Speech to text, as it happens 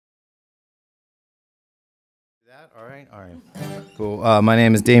That? All right, all right. Cool. My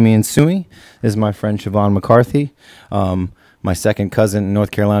name is Damien Sumi. This is my friend Siobhan McCarthy. My second cousin in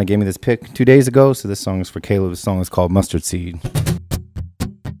North Carolina gave me this pick 2 days ago, so this song is for Caleb. This song is called Mustard Seed. Plant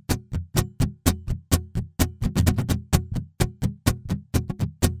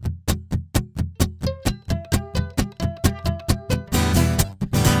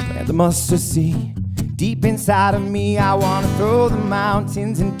the mustard seed deep inside of me. I want to throw the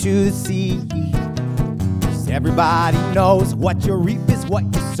mountains into the sea. Everybody knows what you reap is what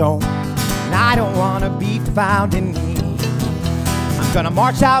you sow, and I don't want to be found in need. I'm gonna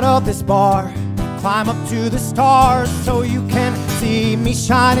march out of this bar, climb up to the stars so you can see me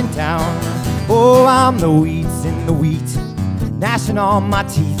shining down. Oh, I'm the weeds in the wheat, gnashing on my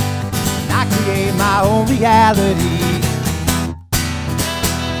teeth, and I create my own reality.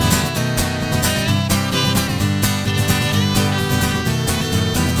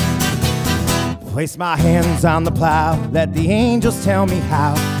 Place my hands on the plow, let the angels tell me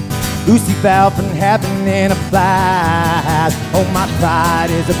how. Lucy fell from heaven in a flash. Oh, my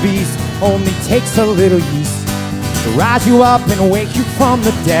pride is a beast, only takes a little yeast to rise you up and wake you from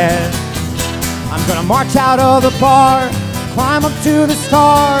the dead. I'm gonna march out of the bar, climb up to the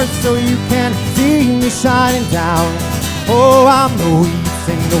stars so you can see me shining down. Oh, I'm the weeds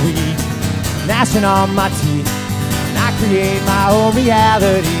in the wheat, gnashing on my teeth, and I create my own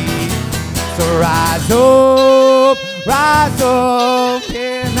reality. So rise up,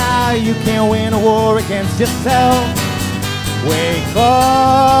 yeah, now you can't win a war against yourself. Wake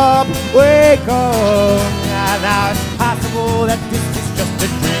up, now it's possible that this is just a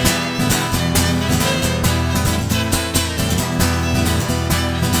dream.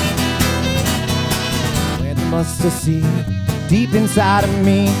 Plant the mustard seed deep inside of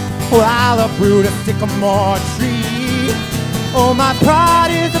me while I uproot a sycamore tree. Oh, my pride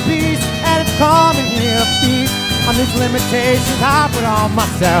is a beast, and it's coming here to feast on these limitations I put on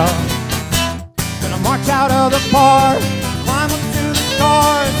myself. Gonna march out of the bar, climb up to the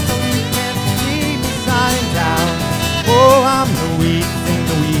stars so you can see me shining down. Oh, I'm the weeds in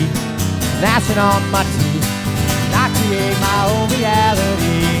the wheat, gnashing on my teeth, and I create my own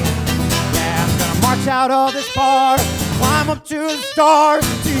reality. Yeah, I'm gonna march out of this bar, climb up to the stars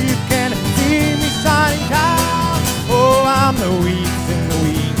so you can see me shining down. Oh, I'm the weeds in the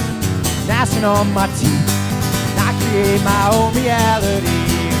wheat, gnashing on my teeth, and I create my own reality.